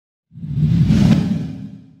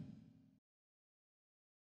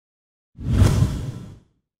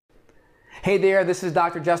Hey there, this is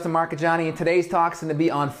Dr. Justin Marcagiani, and today's talk is going to be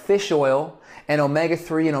on fish oil and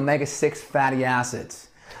omega-3 and omega-6 fatty acids.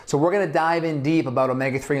 So we're going to dive in deep about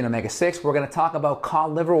omega-3 and omega-6. We're going to talk about cod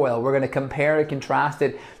liver oil. We're going to compare and contrast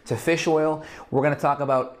it to fish oil. We're going to talk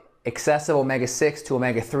about excessive omega-6 to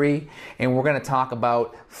omega-3, and we're going to talk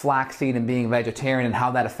about flaxseed and being vegetarian and how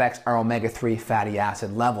that affects our omega-3 fatty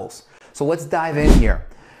acid levels. So let's dive in here.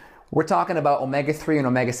 We're talking about omega-3 and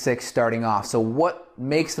omega-6 starting off. So what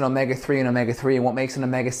makes an omega-3 and omega-3 and what makes an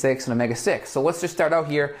omega-6 and omega-6? So let's just start out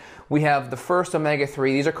here. We have the first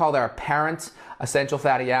omega-3. These are called our parent essential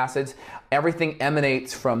fatty acids. Everything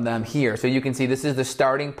emanates from them here. So you can see this is the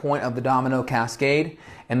starting point of the domino cascade,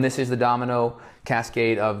 and this is the domino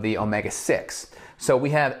cascade of the omega-6. So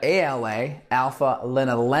we have ALA,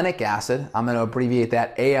 alpha-linolenic acid. I'm going to abbreviate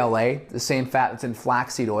that ALA, the same fat that's in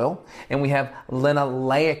flaxseed oil. And we have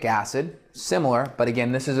linoleic acid, similar, but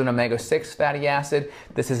again, this is an omega-6 fatty acid.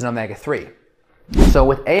 This is an omega-3. So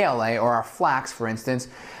with ALA, or our flax, for instance,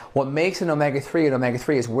 what makes an omega-3 an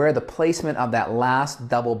omega-3 is where the placement of that last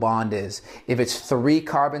double bond is. If it's 3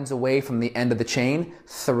 carbons away from the end of the chain,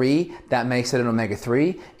 3, that makes it an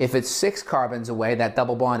omega-3. If it's 6 carbons away, that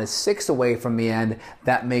double bond is 6 away from the end,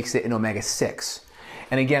 that makes it an omega-6.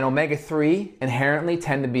 And again, omega-3 inherently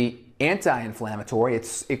tend to be anti-inflammatory.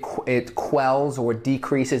 It quells or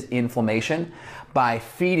decreases inflammation by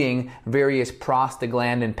feeding various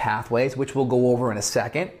prostaglandin pathways, which we'll go over in a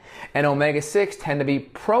second. And omega-6 tend to be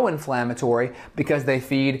pro-inflammatory because they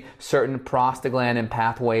feed certain prostaglandin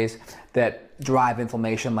pathways that drive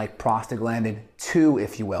inflammation, like prostaglandin 2,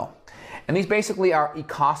 if you will. And these basically are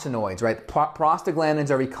eicosanoids, right? Prostaglandins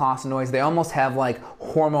are eicosanoids. They almost have like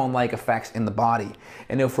hormone-like effects in the body.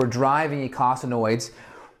 And if we're driving eicosanoids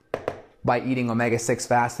by eating omega-6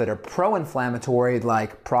 fats that are pro-inflammatory,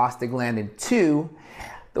 like prostaglandin 2,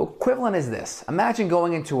 the equivalent is this. Imagine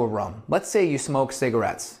going into a room. Let's say you smoke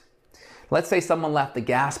cigarettes. Let's say someone left the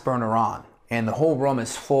gas burner on and the whole room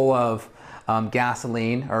is full of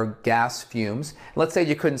gasoline or gas fumes. Let's say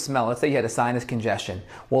you couldn't smell. Let's say you had a sinus congestion.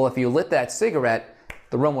 Well, if you lit that cigarette,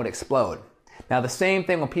 the room would explode. Now, the same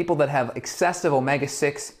thing with people that have excessive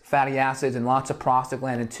omega-6 fatty acids and lots of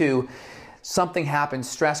prostaglandin 2, something happens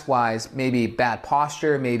stress-wise, maybe bad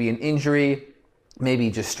posture, maybe an injury, maybe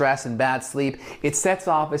just stress and bad sleep. It sets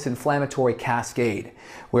off this inflammatory cascade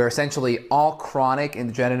where essentially all chronic and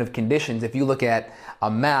degenerative conditions, if you look at a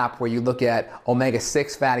map where you look at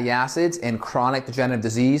omega-6 fatty acids and chronic degenerative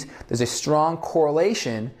disease, there's a strong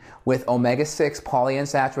correlation with omega-6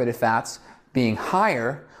 polyunsaturated fats being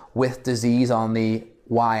higher with disease on the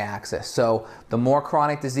y-axis. So the more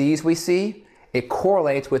chronic disease we see, it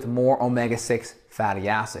correlates with more omega-6 fatty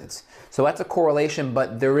acids. So that's a correlation,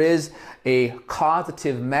 but there is a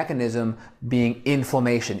causative mechanism being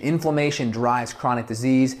inflammation. Inflammation drives chronic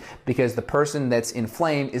disease because the person that's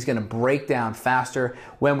inflamed is going to break down faster.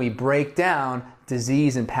 When we break down,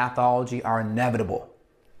 disease and pathology are inevitable.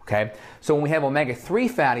 Okay? So when we have omega-3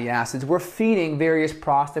 fatty acids, we're feeding various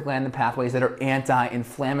prostaglandin pathways that are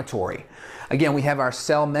anti-inflammatory. Again, we have our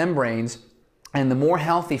cell membranes, and the more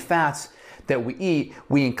healthy fats that we eat,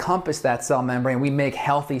 we encompass that cell membrane, we make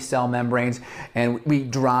healthy cell membranes, and we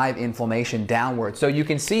drive inflammation downward. So you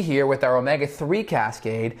can see here with our omega-3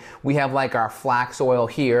 cascade, we have like our flax oil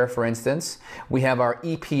here, for instance. We have our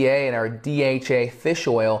EPA and our DHA fish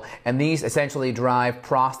oil, and these essentially drive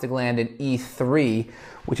prostaglandin E3,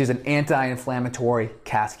 which is an anti-inflammatory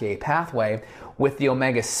cascade pathway. With the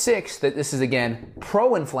omega-6, that this is again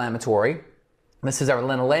pro-inflammatory. This is our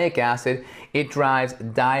linoleic acid. It drives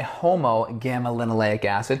dihomo-gamma-linoleic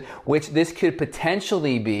acid, which this could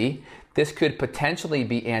potentially be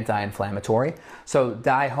anti-inflammatory. So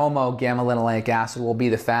dihomo-gamma-linoleic acid will be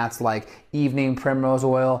the fats like evening primrose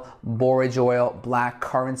oil, borage oil, black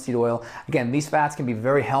currant seed oil. Again, these fats can be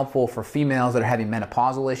very helpful for females that are having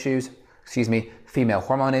menopausal issues, female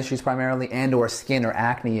hormone issues primarily, and or skin or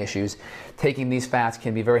acne issues. Taking these fats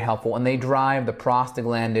can be very helpful, and they drive the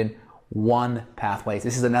prostaglandin 1 pathways.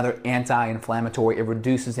 This is another anti-inflammatory. It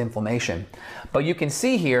reduces inflammation. But you can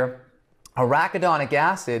see here, arachidonic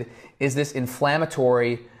acid is this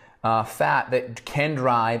inflammatory fat that can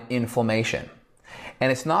drive inflammation.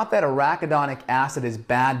 And it's not that arachidonic acid is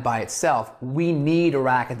bad by itself. We need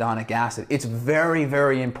arachidonic acid. It's very,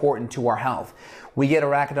 very important to our health. We get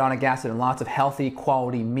arachidonic acid in lots of healthy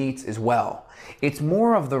quality meats as well. It's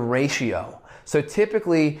more of the ratio. So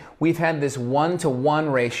typically, we've had this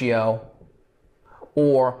 1-to-1 ratio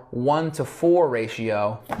or 1-to-4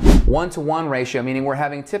 ratio. 1-to-1 ratio, meaning we're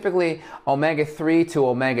having typically omega-3 to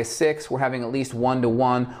omega-6, we're having at least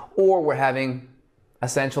 1-to-1, or we're having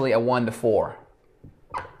essentially a 1-to-4.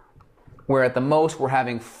 where at the most we're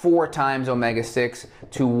having 4 times omega-6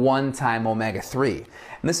 to 1 time omega-3.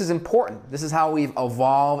 And this is important. This is how we've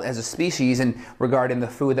evolved as a species in regarding the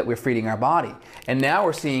food that we're feeding our body. And now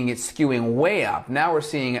we're seeing it skewing way up. Now we're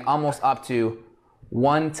seeing it almost up to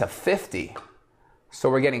 1 to 50. So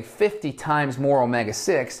we're getting 50 times more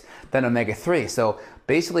omega-6 than omega-3. So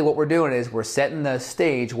basically what we're doing is we're setting the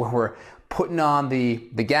stage where we're putting on the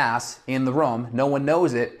gas in the room. No one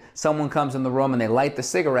knows it. Someone comes in the room and they light the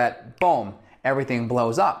cigarette, boom, everything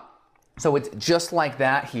blows up. So it's just like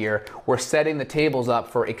that here. We're setting the tables up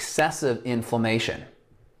for excessive inflammation.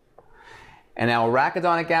 And now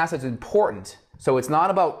arachidonic acid is important. So it's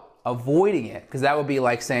not about avoiding it, because that would be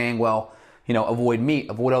like saying, well, you know, avoid meat,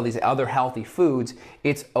 avoid all these other healthy foods.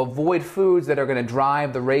 It's avoid foods that are going to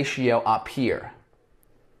drive the ratio up here.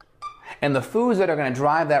 And the foods that are going to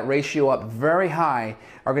drive that ratio up very high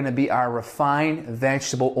are going to be our refined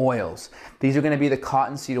vegetable oils. These are going to be the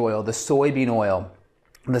cottonseed oil, the soybean oil,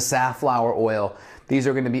 the safflower oil. These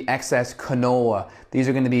are going to be excess canola. These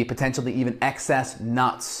are going to be potentially even excess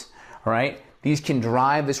nuts. All right? These can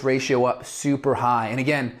drive this ratio up super high. And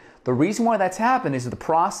again, the reason why that's happened is that the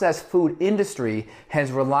processed food industry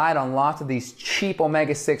has relied on lots of these cheap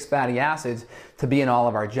omega-6 fatty acids to be in all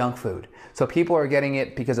of our junk food. So people are getting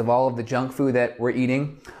it because of all of the junk food that we're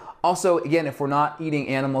eating. Also, again, if we're not eating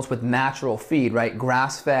animals with natural feed, right,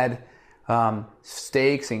 grass-fed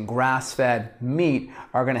steaks and grass-fed meat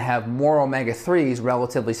are going to have more omega-3s,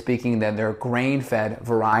 relatively speaking, than their grain-fed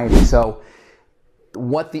variety. So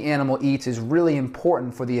what the animal eats is really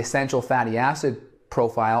important for the essential fatty acid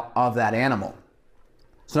profile of that animal.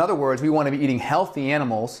 So in other words, we want to be eating healthy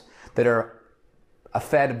animals that are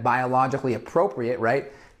fed biologically appropriate,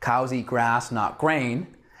 right? Cows eat grass, not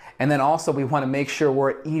grain. And then also we want to make sure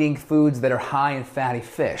we're eating foods that are high in fatty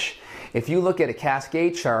fish. If you look at a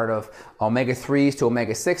cascade chart of omega-3s to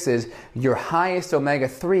omega-6s, your highest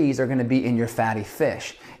omega-3s are going to be in your fatty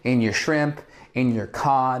fish, in your shrimp, in your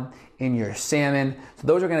cod, in your salmon. So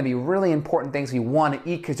those are going to be really important things we want to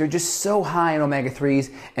eat because they're just so high in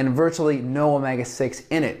omega-3s and virtually no omega-6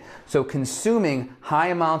 in it. So consuming high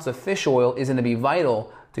amounts of fish oil is going to be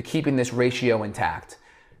vital to keeping this ratio intact,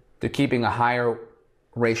 to keeping a higher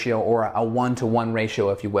ratio, or a 1-to-1 ratio,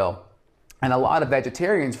 if you will. And a lot of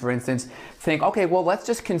vegetarians, for instance, think, okay, well, let's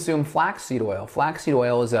just consume flaxseed oil. Flaxseed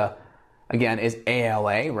oil is again, is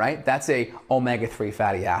ALA, right? That's a omega-3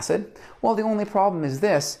 fatty acid. Well, the only problem is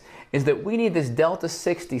this, is that we need this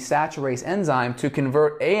delta-6 desaturase enzyme to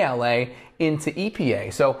convert ALA into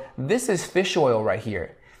EPA. So this is fish oil right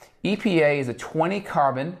here. EPA is a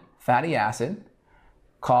 20-carbon fatty acid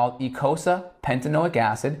called eicosapentaenoic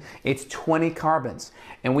acid. It's 20 carbons.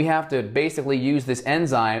 And we have to basically use this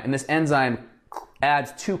enzyme, and this enzyme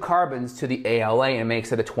adds 2 carbons to the ALA and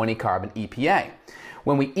makes it a 20-carbon EPA.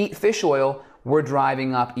 When we eat fish oil, we're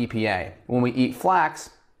driving up EPA. When we eat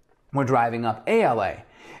flax, we're driving up ALA.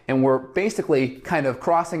 And we're basically kind of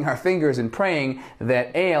crossing our fingers and praying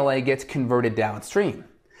that ALA gets converted downstream.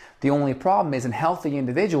 The only problem is in healthy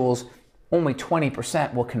individuals, only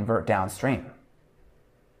 20% will convert downstream.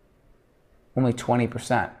 Only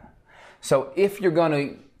 20%. So if you're going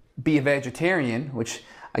to be a vegetarian, which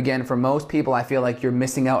again, for most people, I feel like you're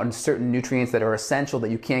missing out on certain nutrients that are essential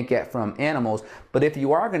that you can't get from animals. But if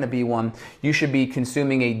you are going to be one, you should be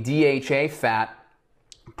consuming a DHA fat,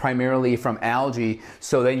 primarily from algae,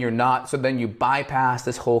 so then you bypass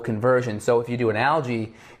this whole conversion. So if you do an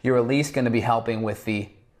algae, you're at least going to be helping with the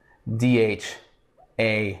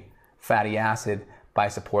DHA fatty acid by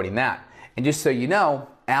supporting that. And just so you know,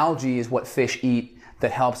 algae is what fish eat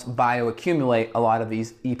that helps bioaccumulate a lot of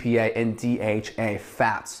these EPA and DHA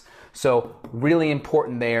fats. So really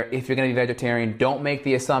important there. If you're going to be vegetarian, don't make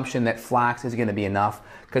the assumption that flax is going to be enough,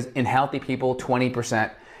 because in healthy people,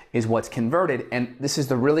 20% is what's converted. And this is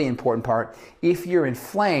the really important part. If you're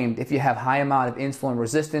inflamed, if you have high amount of insulin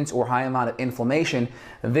resistance or high amount of inflammation,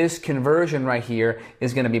 this conversion right here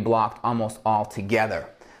is going to be blocked almost altogether.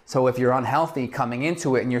 So if you're unhealthy coming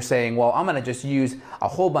into it and you're saying, well, I'm going to just use a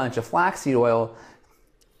whole bunch of flaxseed oil,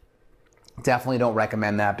 definitely don't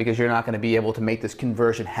recommend that, because you're not going to be able to make this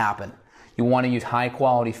conversion happen. You want to use high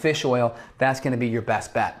quality fish oil. That's going to be your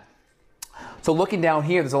best bet. So looking down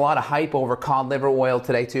here, there's a lot of hype over cod liver oil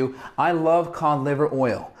today too. I love cod liver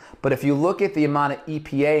oil, but if you look at the amount of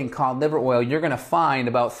EPA in cod liver oil, you're going to find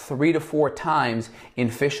about 3 to 4 times in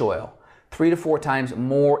fish oil. 3 to 4 times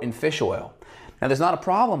more in fish oil. Now there's not a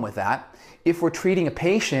problem with that. If we're treating a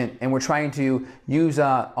patient and we're trying to use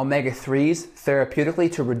omega-3s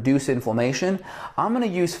therapeutically to reduce inflammation, I'm going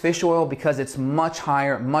to use fish oil because it's much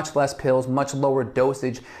higher, much less pills, much lower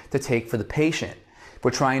dosage to take for the patient.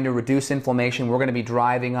 we're trying to reduce inflammation. We're going to be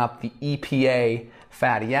driving up the EPA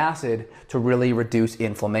fatty acid to really reduce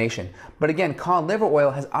inflammation. But again, cod liver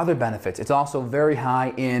oil has other benefits. It's also very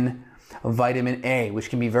high in vitamin A, which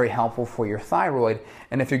can be very helpful for your thyroid.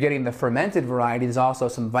 And if you're getting the fermented variety, there's also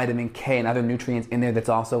some vitamin K and other nutrients in there that's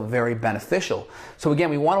also very beneficial. So again,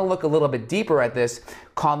 we want to look a little bit deeper at this.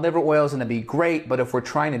 Cod liver oil is going to be great, but if we're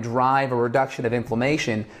trying to drive a reduction of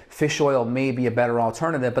inflammation, fish oil may be a better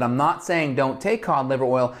alternative. But I'm not saying don't take cod liver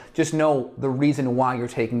oil, just know the reason why you're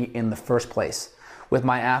taking it in the first place. With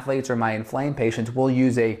my athletes or my inflamed patients, we'll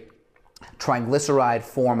use a triglyceride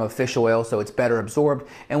form of fish oil so it's better absorbed,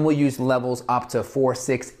 and we'll use levels up to 4,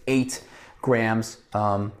 6, 8 grams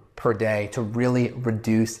per day to really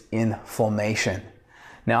reduce inflammation.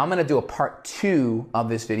 Now I'm going to do a part 2 of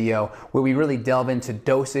this video where we really delve into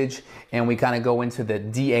dosage and we kind of go into the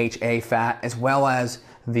DHA fat as well as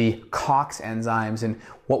the COX enzymes and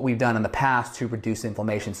what we've done in the past to reduce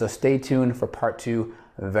inflammation. So stay tuned for part 2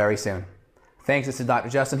 very soon. Thanks, this is Dr.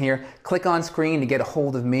 Justin here. Click on screen to get a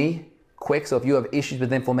hold of me quick. So if you have issues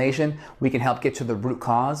with inflammation, we can help get to the root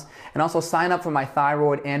cause. And also sign up for my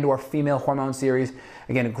thyroid and or female hormone series.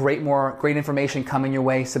 Again, great information coming your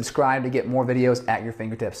way. Subscribe to get more videos at your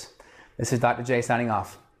fingertips. This is Dr. J signing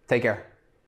off. Take care.